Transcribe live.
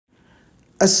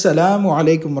Assalamu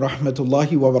alaikum wa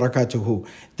rahmatullahi wa barakatuhu.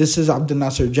 This is Abdul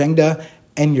Nasser Jangda,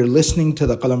 and you're listening to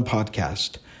the Qalam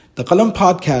Podcast. The Qalam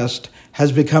Podcast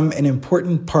has become an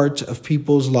important part of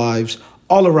people's lives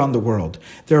all around the world.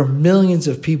 There are millions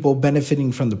of people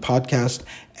benefiting from the podcast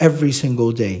every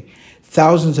single day.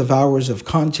 Thousands of hours of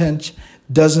content,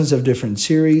 dozens of different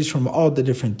series from all the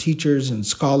different teachers and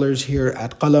scholars here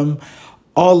at Qalam.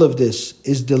 All of this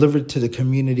is delivered to the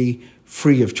community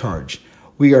free of charge.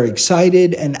 We are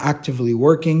excited and actively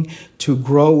working to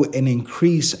grow and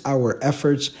increase our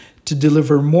efforts to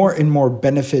deliver more and more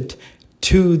benefit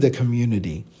to the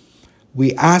community.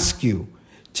 We ask you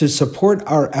to support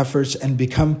our efforts and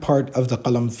become part of the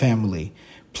Qalam family.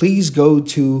 Please go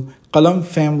to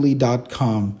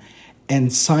qalamfamily.com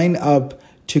and sign up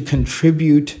to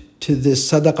contribute to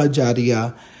this sadaqah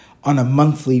jariyah on a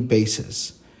monthly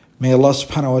basis. May Allah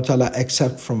subhanahu wa ta'ala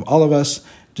accept from all of us.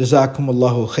 جزاكم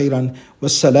الله خيرا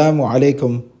والسلام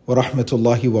عليكم ورحمة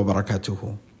الله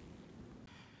وبركاته.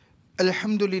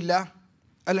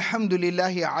 الحمد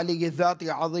لله علي الذات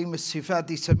عظيم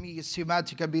الصفات سمي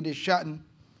السمات كبير الشأن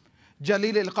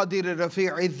جليل القدر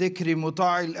رفيع الذكر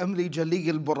مطاع الأمر جلي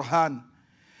البرهان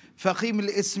فخيم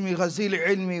الاسم غزيل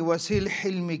العلم وسيل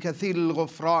الحلم كثير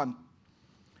الغفران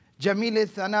جميل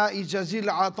الثناء جزيل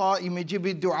العطاء مجيب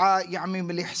الدعاء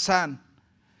يعمم الإحسان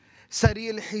سريع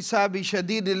الحساب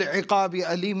شديد العقاب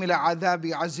أليم العذاب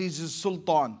عزيز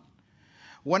السلطان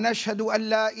ونشهد أن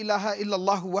لا إله إلا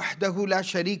الله وحده لا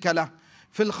شريك له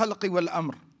في الخلق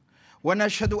والأمر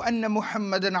ونشهد أن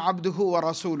محمدا عبده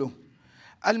ورسوله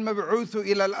المبعوث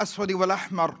إلى الأسود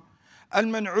والأحمر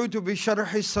المنعوت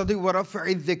بشرح الصدر ورفع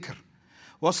الذكر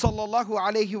وصلى الله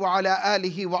عليه وعلى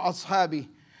آله وأصحابه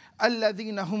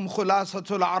الذين هم خلاصة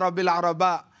العرب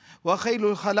العرباء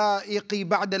وخير الخلائق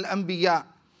بعد الأنبياء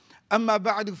أما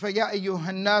بعد فيا أيها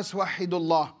الناس وحدوا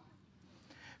الله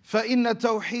فإن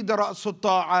التوحيد رأس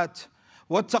الطاعات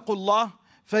واتقوا الله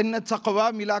فإن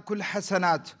التقوى ملاك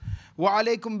الحسنات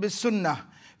وعليكم بالسنة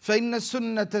فإن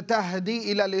السنة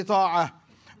تهدي إلى الإطاعة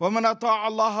ومن أطاع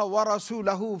الله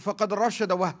ورسوله فقد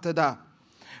رشد واهتدى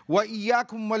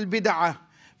وإياكم والبدعة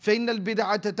فإن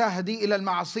البدعة تهدي إلى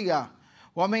المعصية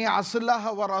ومن يعص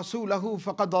الله ورسوله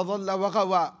فقد ضل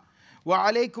وغوى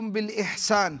وعليكم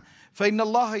بالإحسان فإن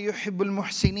الله يحب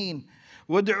المحسنين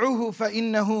وادعوه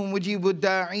فإنه مجيب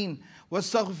الداعين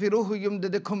واستغفروه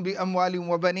يمددكم بأموال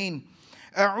وبنين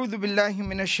أعوذ بالله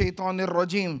من الشيطان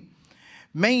الرجيم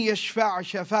من يشفع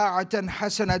شفاعة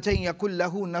حسنة يكن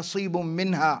له نصيب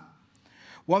منها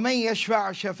ومن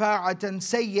يشفع شفاعة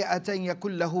سيئة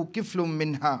يكن له كفل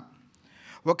منها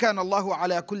وكان الله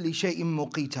على كل شيء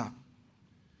مقيتا.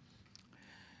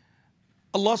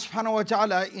 Allah subhanahu wa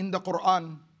ta'ala in the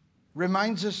Quran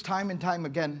reminds us time and time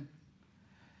again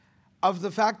of the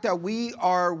fact that we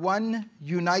are one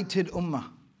united ummah.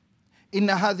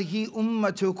 Inna hadhihi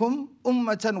ummatukum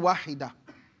ummatan wahida.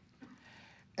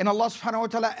 And Allah subhanahu wa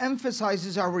ta'ala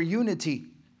emphasizes our unity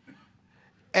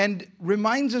and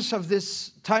reminds us of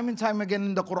this time and time again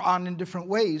in the Quran in different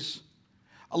ways.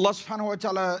 Allah subhanahu wa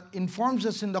ta'ala informs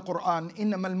us in the Quran,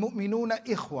 innamal mu'minuna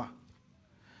ikhwa,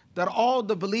 that all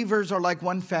the believers are like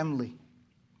one family.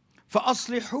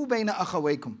 فَأَصْلِحُوا بَيْنَ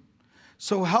أَخَوَيْكُمْ.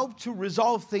 So help to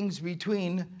resolve things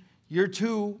between your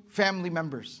two family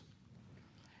members.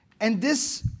 And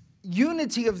this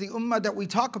unity of the ummah that we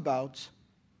talk about,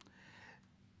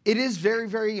 it is very,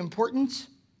 very important.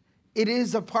 It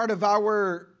is a part of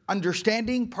our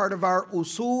understanding, part of our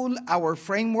usul, our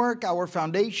framework, our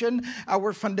foundation,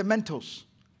 our fundamentals.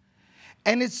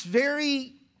 And it's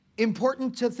very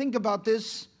important to think about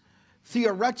this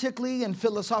theoretically and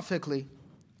philosophically.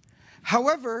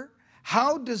 However,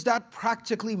 how does that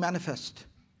practically manifest?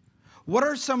 What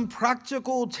are some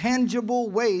practical,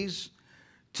 tangible ways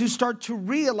to start to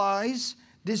realize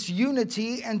this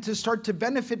unity and to start to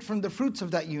benefit from the fruits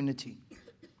of that unity?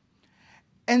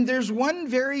 And there's one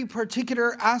very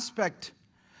particular aspect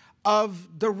of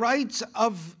the rights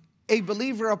of a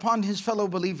believer upon his fellow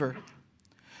believer.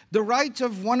 The right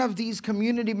of one of these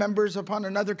community members upon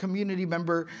another community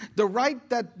member, the right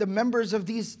that the members of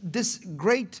this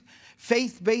great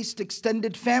faith-based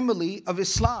extended family of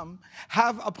Islam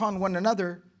have upon one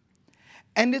another.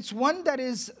 And it's one that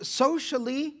is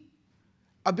socially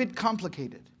a bit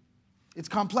complicated. It's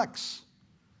complex.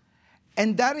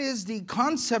 And that is the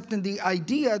concept and the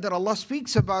idea that Allah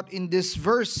speaks about in this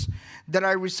verse that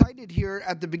I recited here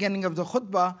at the beginning of the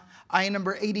khutbah, ayah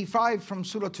number 85 from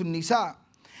Surah An-Nisa.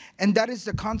 And that is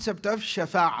the concept of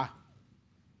shafa'ah.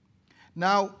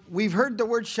 Now, we've heard the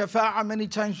word shafa'ah many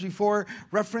times before,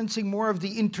 referencing more of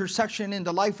the intersection in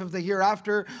the life of the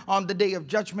hereafter, on the day of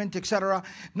judgment, etc.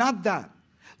 Not that.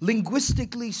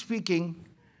 Linguistically speaking,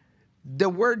 The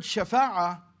word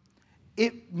shafa'ah,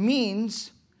 it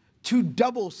means to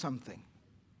double something.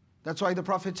 That's why the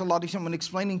Prophet ﷺ, when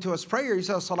explaining to us prayer, he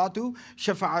says, Salatu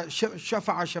shafa'a,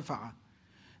 shafa'a, shafa'a.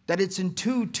 That it's in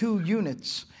two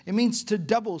units. It means to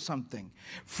double something.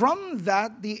 From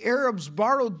that, the Arabs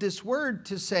borrowed this word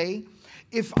to say,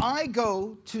 if I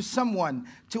go to someone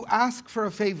to ask for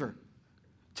a favor,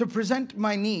 to present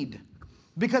my need,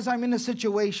 because I'm in a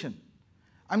situation,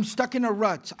 I'm stuck in a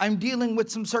rut, I'm dealing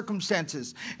with some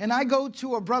circumstances, and I go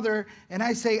to a brother and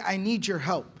I say, I need your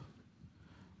help,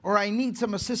 or I need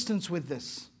some assistance with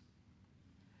this.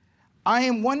 I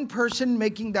am one person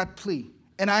making that plea,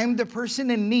 and I am the person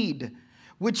in need,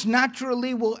 which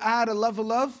naturally will add a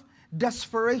level of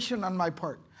desperation on my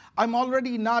part. I'm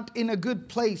already not in a good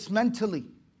place mentally.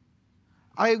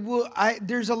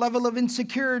 There's a level of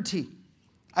insecurity.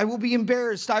 I will be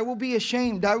embarrassed. I will be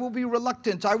ashamed. I will be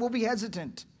reluctant. I will be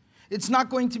hesitant. It's not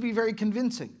going to be very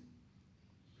convincing.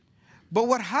 But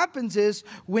what happens is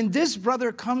when this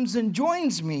brother comes and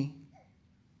joins me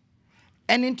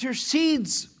and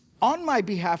intercedes on my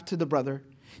behalf to the brother,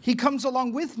 he comes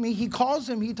along with me, he calls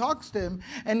him, he talks to him,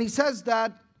 and he says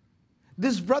that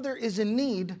this brother is in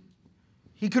need.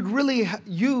 He could really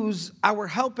use our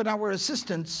help and our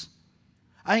assistance.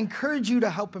 I encourage you to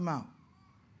help him out.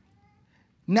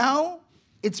 Now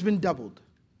it's been doubled.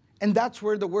 And that's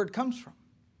where the word comes from.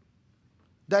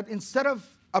 That instead of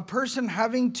a person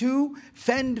having to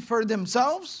fend for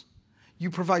themselves, you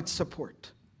provide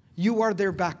support. You are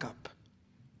their backup.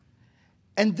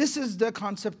 And this is the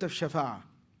concept of shafa'ah.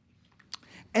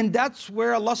 And that's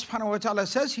where Allah subhanahu wa ta'ala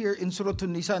says here in Surah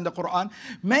An-Nisa in the Quran,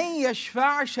 مَن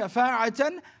يَشْفَعْ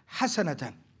شَفَاعَةً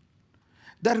حَسَنَةً.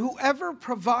 That whoever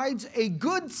provides a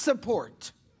good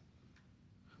support,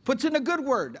 puts in a good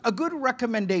word, a good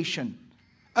recommendation,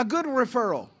 a good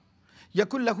referral,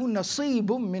 يَكُنْ لَهُ نَصِيبٌ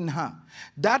مِّنْهَا.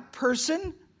 That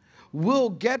person will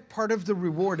get part of the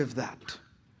reward of that.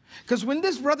 Because when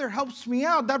this brother helps me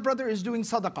out, that brother is doing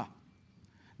sadaqah.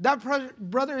 That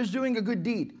brother is doing a good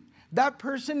deed. That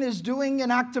person is doing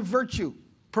an act of virtue,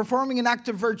 performing an act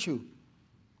of virtue.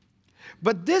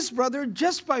 But this brother,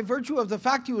 just by virtue of the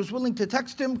fact he was willing to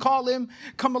text him, call him,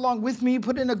 come along with me,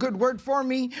 put in a good word for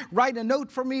me, write a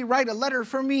note for me, write a letter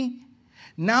for me,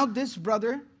 now this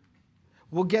brother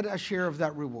will get a share of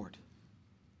that reward.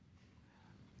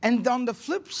 And on the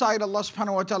flip side, Allah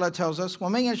subhanahu wa ta'ala tells us,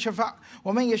 وَمَن يَشْفَعْ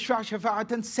شَفَاعَةً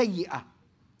سَيِّئَةً.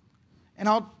 And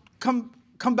I'll come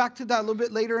back to that a little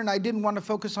bit later, and I didn't want to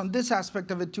focus on this aspect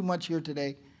of it too much here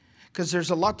today, because there's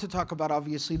a lot to talk about,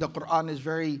 obviously. The Quran is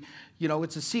very,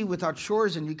 it's a sea without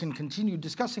shores, and you can continue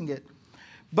discussing it.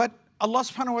 But Allah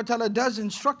subhanahu wa ta'ala does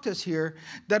instruct us here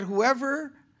that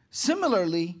whoever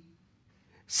similarly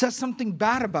says something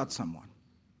bad about someone.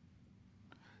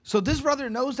 So this brother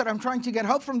knows that I'm trying to get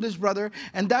help from this brother,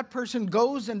 and that person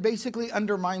goes and basically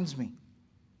undermines me.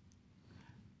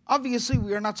 Obviously,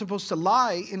 we are not supposed to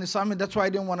lie in Islam, and that's why I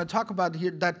didn't want to talk about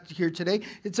that here today.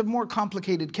 It's a more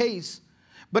complicated case.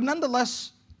 But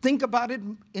nonetheless, think about it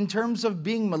in terms of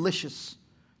being malicious.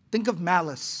 Think of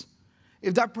malice.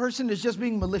 If that person is just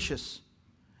being malicious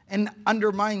and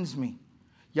undermines me,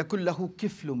 يَكُنْ لَهُ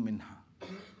كِفْلٌ مِّنْهَا.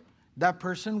 That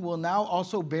person will now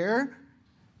also bear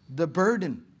the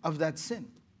burden of that sin.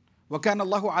 وَكَانَ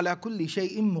اللَّهُ عَلَى كُلِّ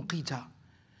شَيْءٍ مُقِيتًا.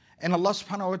 And Allah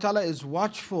subhanahu wa ta'ala is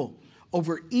watchful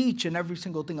over each and every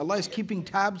single thing. Allah is keeping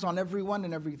tabs on everyone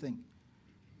and everything.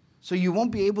 So you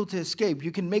won't be able to escape.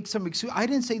 You can make some excuse. I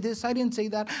didn't say this, I didn't say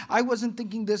that. I wasn't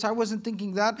thinking this, I wasn't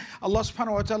thinking that. Allah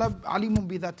subhanahu wa ta'ala, alimun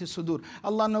bi dhati sudur.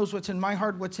 Allah knows what's in my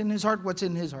heart, what's in his heart, what's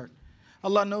in his heart.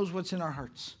 Allah knows what's in our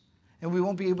hearts. And we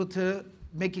won't be able to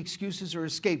make excuses or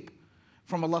escape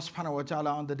from Allah subhanahu wa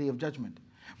ta'ala on the Day of Judgment.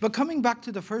 But coming back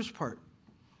to the first part,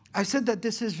 I said that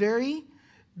this is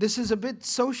a bit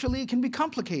socially, it can be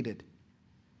complicated.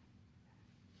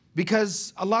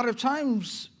 Because a lot of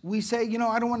times we say,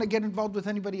 I don't want to get involved with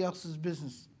anybody else's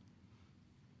business.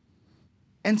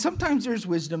 And sometimes there's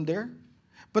wisdom there.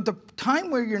 But the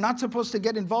time where you're not supposed to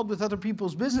get involved with other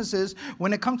people's businesses,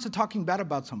 when it comes to talking bad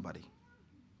about somebody.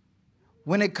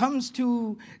 When it comes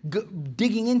to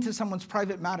digging into someone's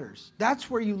private matters, that's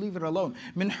where you leave it alone.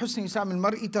 مِنْ حُسْنِ إِسْلَامِ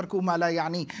الْمَرْءِ تَرْكُ مَا لَا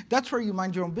يَعْنِي. That's where you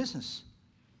mind your own business.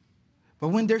 But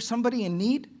when there's somebody in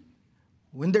need,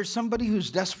 when there's somebody who's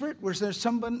desperate,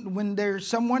 when there's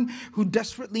someone who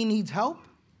desperately needs help,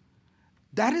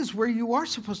 that is where you are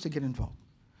supposed to get involved.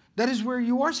 That is where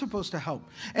you are supposed to help.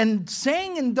 And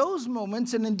saying in those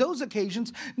moments and in those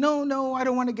occasions, no, I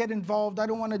don't want to get involved. I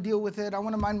don't want to deal with it. I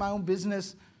want to mind my own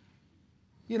business.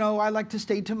 I like to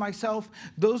stay to myself.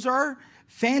 Those are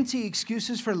fancy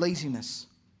excuses for laziness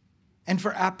and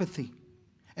for apathy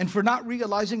and for not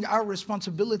realizing our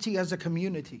responsibility as a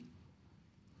community.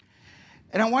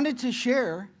 And I wanted to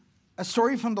share a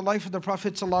story from the life of the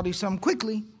Prophet ﷺ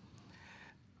quickly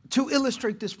to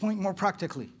illustrate this point more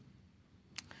practically.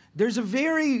 There's a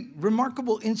very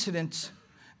remarkable incident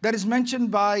that is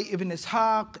mentioned by Ibn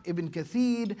Ishaq, Ibn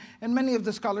Kathir, and many of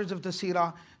the scholars of the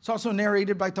Sirah. It's also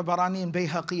narrated by Tabarani and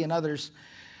Bayhaqi and others.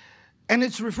 And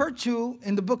it's referred to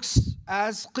in the books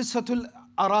as Qissatul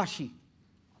Arashi,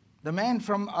 the man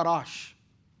from Arash.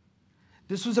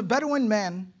 This was a Bedouin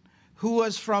man who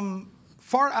was from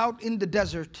far out in the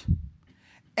desert,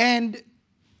 and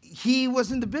he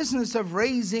was in the business of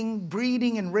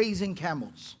breeding and raising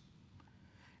camels.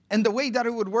 And the way that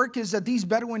it would work is that these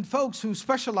Bedouin folks who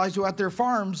specialized at their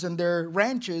farms and their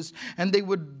ranches, and they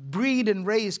would breed and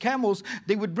raise camels,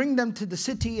 they would bring them to the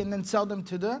city and then sell them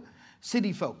to the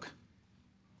city folk.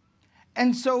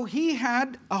 And so he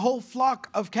had a whole flock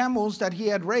of camels that he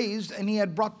had raised, and he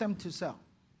had brought them to sell.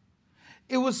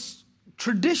 It was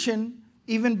tradition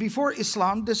even before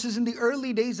Islam. This is in the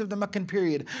early days of the Meccan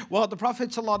period, while the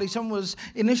Prophet ﷺ was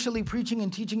initially preaching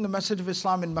and teaching the message of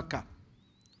Islam in Mecca.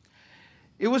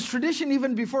 It was tradition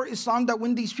even before Islam that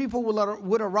when these people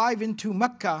would arrive into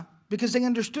Mecca, because they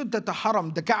understood that the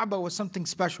Haram, the Kaaba, was something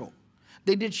special.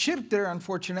 They did shirk there,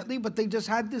 unfortunately, but they just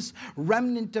had this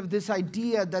remnant of this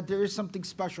idea that there is something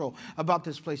special about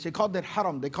this place. They called it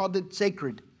Haram, they called it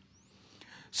sacred.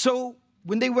 So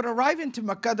when they would arrive into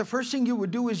Mecca, the first thing you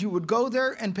would do is you would go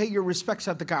there and pay your respects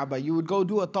at the Kaaba. You would go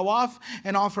do a tawaf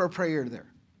and offer a prayer there.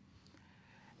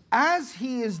 As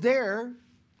he is there,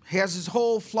 he has his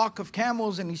whole flock of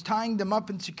camels and he's tying them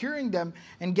up and securing them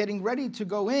and getting ready to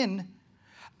go in.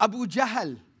 Abu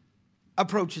Jahl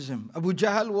approaches him. Abu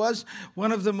Jahl was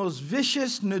one of the most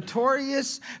vicious,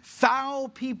 notorious, foul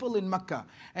people in Mecca.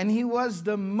 And he was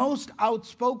the most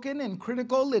outspoken and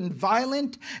critical and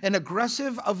violent and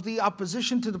aggressive of the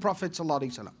opposition to the Prophet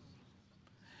ﷺ.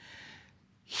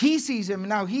 He sees him.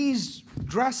 Now he's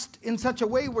dressed in such a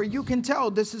way where you can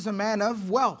tell this is a man of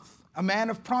wealth, a man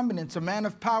of prominence, a man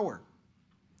of power.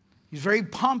 He's very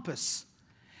pompous.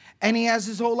 And he has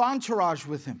his whole entourage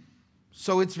with him.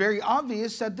 So it's very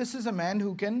obvious that this is a man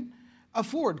who can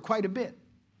afford quite a bit.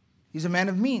 He's a man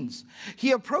of means.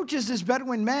 He approaches this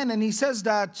Bedouin man and he says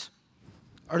that,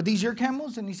 "Are these your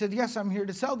camels?" And he said, "Yes, I'm here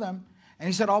to sell them." And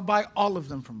he said, "I'll buy all of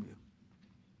them from you."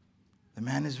 The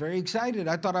man is very excited.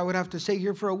 "I thought I would have to stay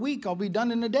here for a week. I'll be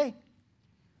done in a day."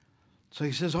 So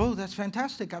he says, "Oh, that's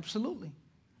fantastic, absolutely."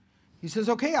 He says,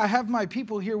 "Okay, I have my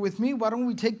people here with me. Why don't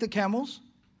we take the camels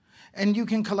and you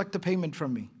can collect the payment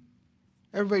from me?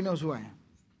 Everybody knows who I am."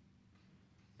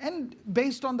 And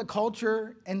based on the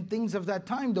culture and things of that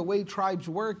time, the way tribes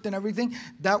worked and everything,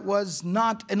 that was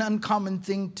not an uncommon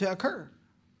thing to occur.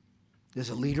 There's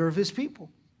a leader of his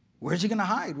people. Where's he going to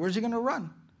hide? Where's he going to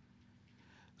run?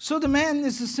 So the man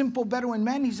is a simple Bedouin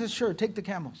man. He says, "Sure, take the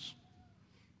camels."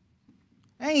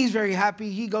 And he's very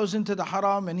happy. He goes into the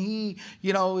Haram and he,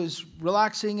 is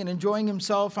relaxing and enjoying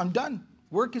himself. "I'm done.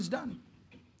 Work is done."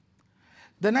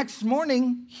 The next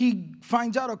morning, he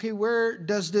finds out, okay, where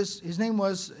does this, his name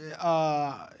was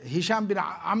Hisham bin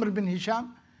Amr bin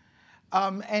Hisham.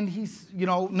 And he's,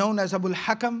 known as Abu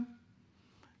al-Hakam.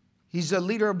 He's a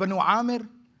leader of Banu Amir.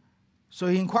 So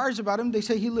he inquires about him. They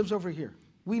say he lives over here.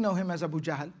 We know him as Abu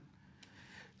Jahl.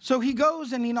 So he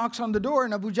goes and he knocks on the door,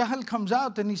 and Abu Jahl comes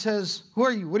out and he says, "Who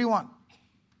are you? What do you want?"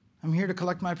 "I'm here to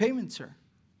collect my payment, sir."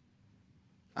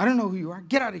 "I don't know who you are.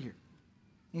 Get out of here."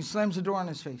 He slams the door on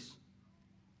his face.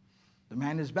 The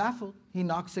man is baffled. He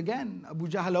knocks again. Abu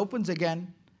Jahl opens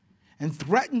again and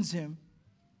threatens him.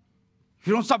 "If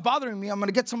you don't stop bothering me, I'm going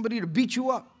to get somebody to beat you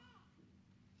up.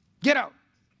 Get out.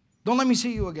 Don't let me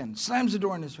see you again." Slams the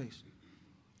door in his face.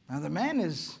 Now the man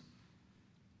is,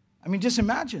 just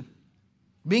imagine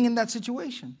being in that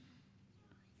situation.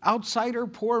 Outsider,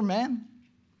 poor man.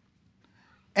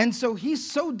 And so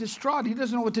he's so distraught. He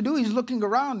doesn't know what to do. He's looking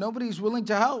around. Nobody's willing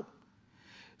to help.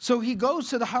 So he goes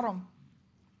to the Haram.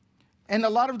 And a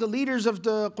lot of the leaders of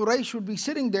the Quraysh would be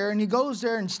sitting there, and he goes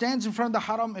there and stands in front of the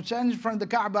Haram and stands in front of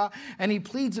the Kaaba, and he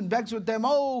pleads and begs with them,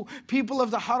 "Oh, people of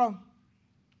the Haram.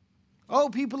 Oh,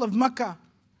 people of Mecca.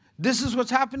 This is what's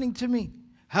happening to me.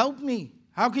 Help me.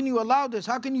 How can you allow this?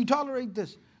 How can you tolerate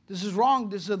this? This is wrong.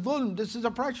 This is a dhulm. This is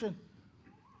oppression."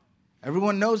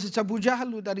 Everyone knows it's Abu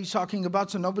Jahl that he's talking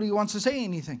about, so nobody wants to say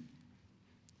anything.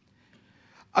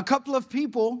 A couple of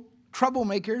people,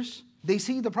 troublemakers, they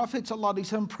see the Prophet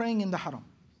ﷺ praying in the Haram.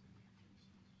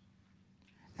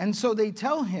 And so they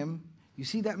tell him, "You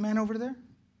see that man over there?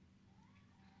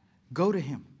 Go to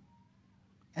him."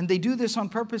 And they do this on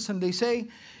purpose, and they say,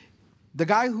 "The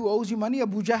guy who owes you money,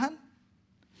 Abu Jahl,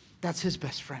 that's his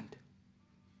best friend.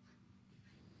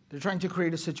 They're trying to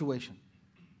create a situation.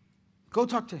 Go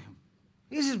talk to him.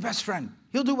 He's his best friend.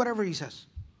 He'll do whatever he says,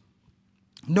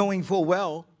 knowing full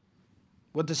well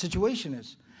what the situation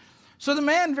is. So the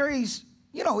man very,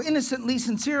 innocently,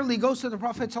 sincerely goes to the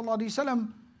Prophet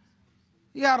ﷺ,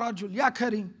 Ya Rajul, Ya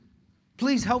Karim,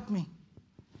 please help me.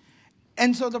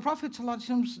 And so the Prophet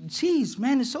ﷺ sees,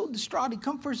 man is so distraught, he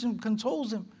comforts him,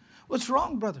 consoles him. What's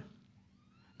wrong, brother?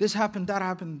 This happened, that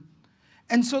happened.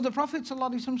 And so the Prophet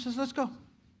ﷺ says, let's go.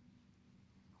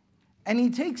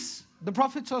 And the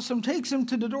Prophet ﷺ takes him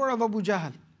to the door of Abu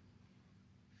Jahl.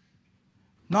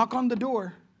 Knock on the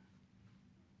door.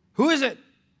 Who is it?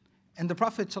 And the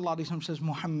Prophet ﷺ says,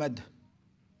 Muhammad.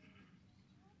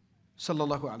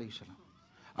 Sallallahu Alaihi Wasallam.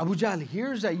 Abu Jahl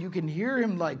hears that. You can hear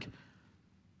him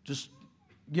just,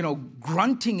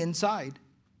 grunting inside,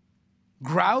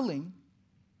 growling.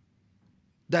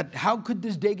 That how could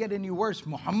this day get any worse?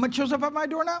 Muhammad shows up at my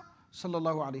door now?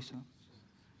 Sallallahu Alaihi Wasallam.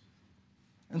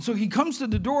 And so he comes to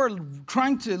the door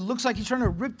looks like he's trying to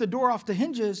rip the door off the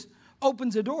hinges,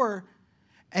 opens the door,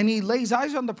 and he lays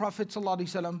eyes on the Prophet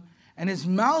ﷺ, and his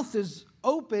mouth is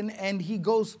open and he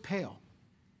goes pale.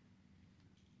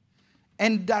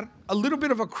 And that a little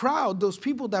bit of a crowd, those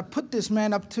people that put this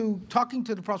man up to talking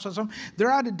to the Prophet ﷺ,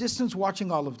 they're at a distance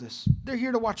watching all of this. They're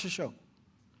here to watch the show.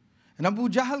 And Abu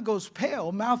Jahl goes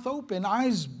pale, mouth open,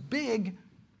 eyes big.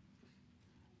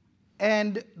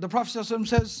 And the Prophet ﷺ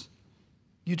says,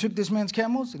 you took this man's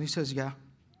camels? And he says, yeah.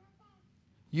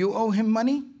 You owe him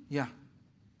money? Yeah.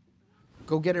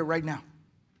 Go get it right now.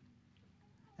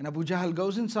 And Abu Jahl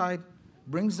goes inside,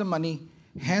 brings the money,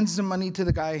 hands the money to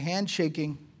the guy, hand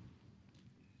shaking.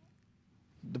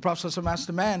 The Prophet ﷺ asks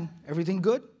the man, everything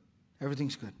good?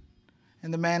 Everything's good.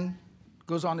 And the man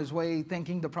goes on his way,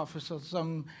 thanking the Prophet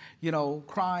ﷺ,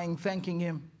 crying, thanking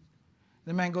him.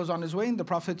 The man goes on his way, and the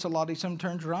Prophet ﷺ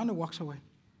turns around and walks away.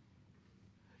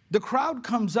 The crowd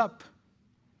comes up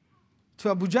to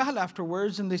Abu Jahl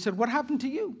afterwards, and they said, what happened to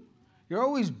you? You're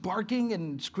always barking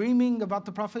and screaming about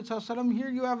the Prophet ﷺ. Here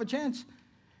you have a chance,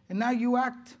 and now you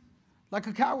act like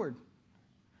a coward.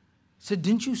 He said,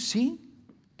 didn't you see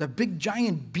the big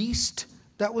giant beast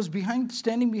that was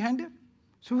standing behind him?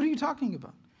 So what are you talking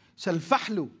about? He said,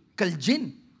 al-fahlu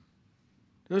kal-jinn.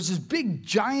 There was this big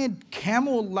giant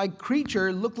camel-like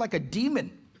creature, looked like a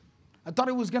demon. I thought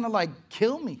it was going to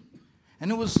kill me. And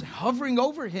it was hovering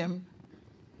over him.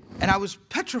 And I was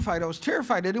petrified. I was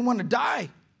terrified. I didn't want to die.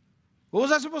 What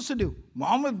was I supposed to do?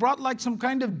 Muhammad brought some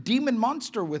kind of demon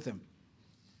monster with him.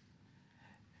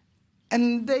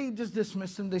 And they just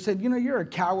dismissed him. They said, you're a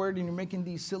coward and you're making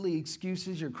these silly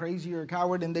excuses. You're crazy. You're a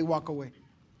coward. And they walk away.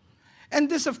 And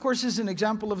this, of course, is an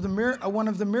example of one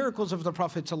of the miracles of the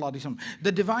Prophet ﷺ,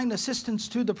 the divine assistance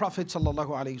to the Prophet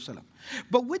ﷺ.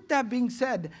 But with that being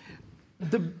said,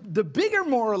 the bigger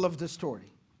moral of the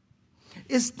story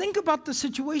is think about the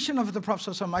situation of the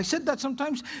Prophet ﷺ. I said that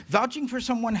sometimes vouching for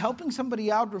someone, helping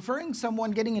somebody out, referring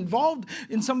someone, getting involved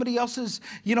in somebody else's,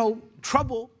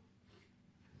 trouble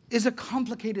is a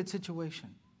complicated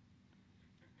situation.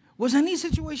 Was any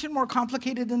situation more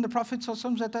complicated than the Prophet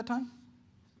ﷺ at that time?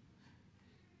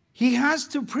 He has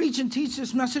to preach and teach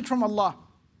this message from Allah.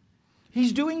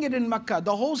 He's doing it in Mecca.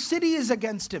 The whole city is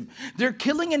against him. They're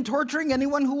killing and torturing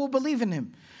anyone who will believe in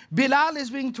him. Bilal is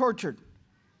being tortured.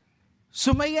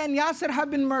 Sumayya and Yasir have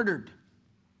been murdered.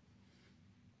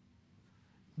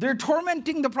 They're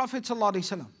tormenting the Prophet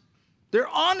ﷺ. They're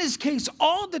on his case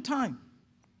all the time.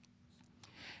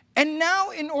 And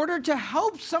now in order to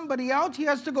help somebody out, he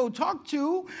has to go talk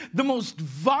to the most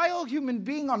vile human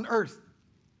being on earth.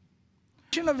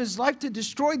 Of his life to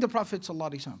destroy the Prophet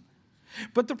ﷺ.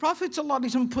 But the Prophet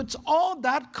ﷺ puts all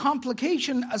that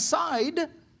complication aside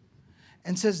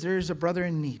and says, there is a brother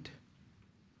in need.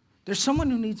 There's someone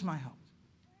who needs my help.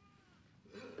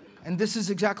 And this is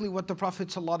exactly what the Prophet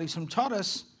ﷺ taught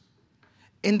us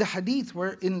in the hadith,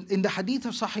 in the hadith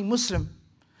of Sahih Muslim,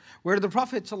 where the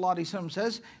Prophet ﷺ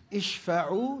says,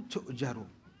 Ishfa'u tu'jaru.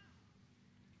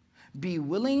 Be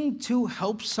willing to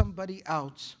help somebody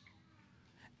out,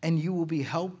 and you will be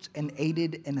helped and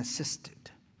aided and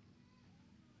assisted.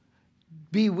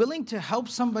 Be willing to help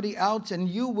somebody out and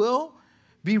you will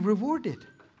be rewarded.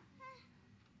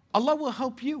 Allah will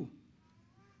help you.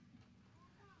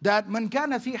 That man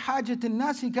kana fi hajatin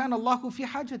nasi kana Allahu fi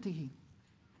hajatihi.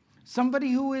 Somebody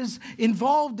who is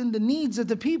involved in the needs of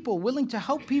the people, willing to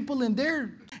help people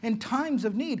in times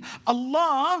of need.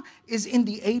 Allah is in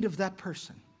the aid of that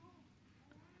person.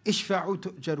 Ishfa'u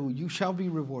tu'jaru, you shall be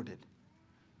rewarded.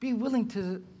 Be willing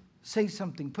to say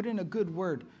something, put in a good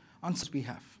word on his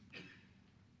behalf.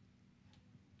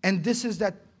 And this is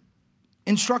that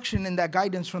instruction and that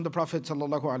guidance from the Prophet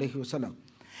ﷺ.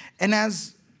 And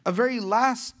as a very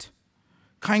last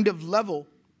kind of level.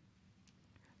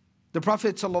 The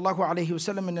Prophet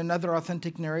ﷺ in another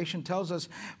authentic narration tells us,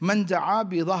 "Man da'a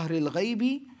bi dhahri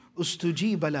al-ghaybi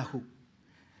ustujiba lahu."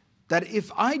 That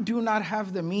if I do not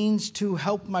have the means to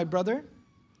help my brother,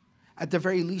 at the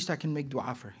very least I can make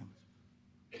dua for him.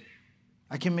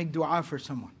 I can make dua for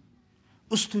someone.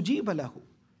 Ustujiba lahu.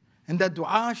 And that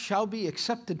dua shall be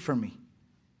accepted for me.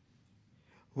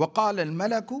 وَقَالَ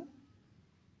الْمَلَكُ.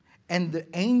 And the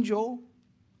angel,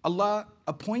 Allah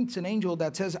appoints an angel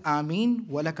that says, Ameen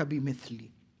walaka bimithli.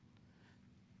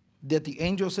 That the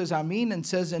angel says Ameen and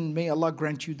says, and may Allah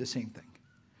grant you the same thing.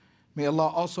 May Allah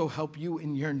also help you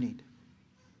in your need.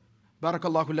 بارك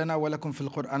الله لنا ولكم في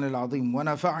القرآن العظيم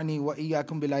ونفعني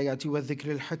وإياكم بالآيات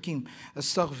والذكر الحكيم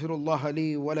أستغفر الله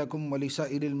لي ولكم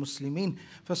ولسائر المسلمين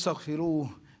فاستغفروه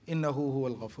إنه هو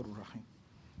الغفور الرحيم.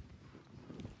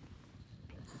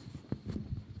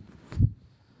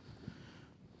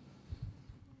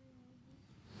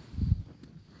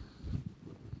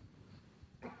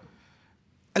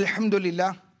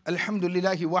 الحمد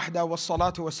لله وحده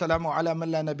والصلاة والسلام على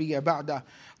من لا نبي بعده.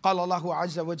 قال الله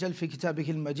عز وجل في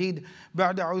كتابه المجيد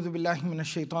بعد أعوذ بالله من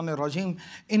الشيطان الرجيم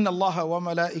إن الله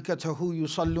وملائكته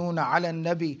يصلون على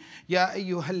النبي يا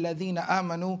أيها الذين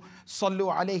آمنوا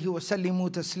صلوا عليه وسلموا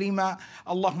تسليما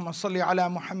اللهم صل على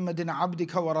محمد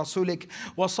عبدك ورسولك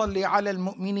وصل على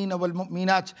المؤمنين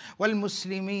والمؤمنات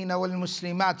والمسلمين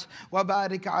والمسلمات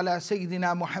وبارك على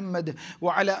سيدنا محمد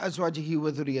وعلى أزواجه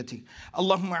وذريته.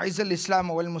 اللهم أعز الإسلام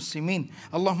والمسلمين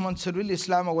اللهم انصر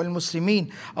الإسلام والمسلمين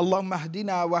اللهم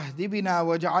اهدنا واهد بنا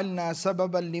واجعلنا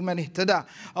سببا لمن اهتدى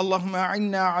اللهم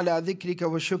أعنا على ذكرك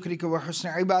وشكرك وحسن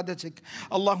عبادتك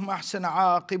اللهم أحسن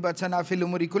عاقبتنا في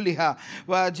الأمور كلها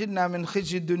وأجرنا من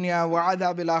خزي الدنيا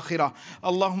وعذاب الآخرة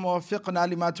اللهم وفقنا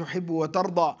لما تحب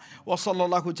وترضى. وصلى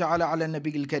الله تعالى على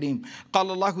النبي الكريم.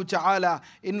 قال الله تعالى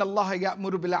إن الله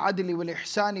يأمر بالعدل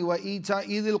والإحسان وإيتاء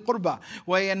ذي القربى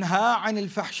وينهى عن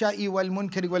الفحشاء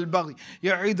والمنكر والبغي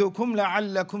يعظكم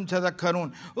لعلكم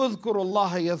تذكرون. اذكروا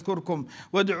الله يذكركم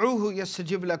وادعوه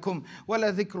يستجب لكم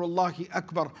ولذكر الله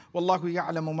أكبر والله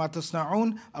يعلم ما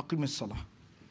تصنعون. أقم الصلاة.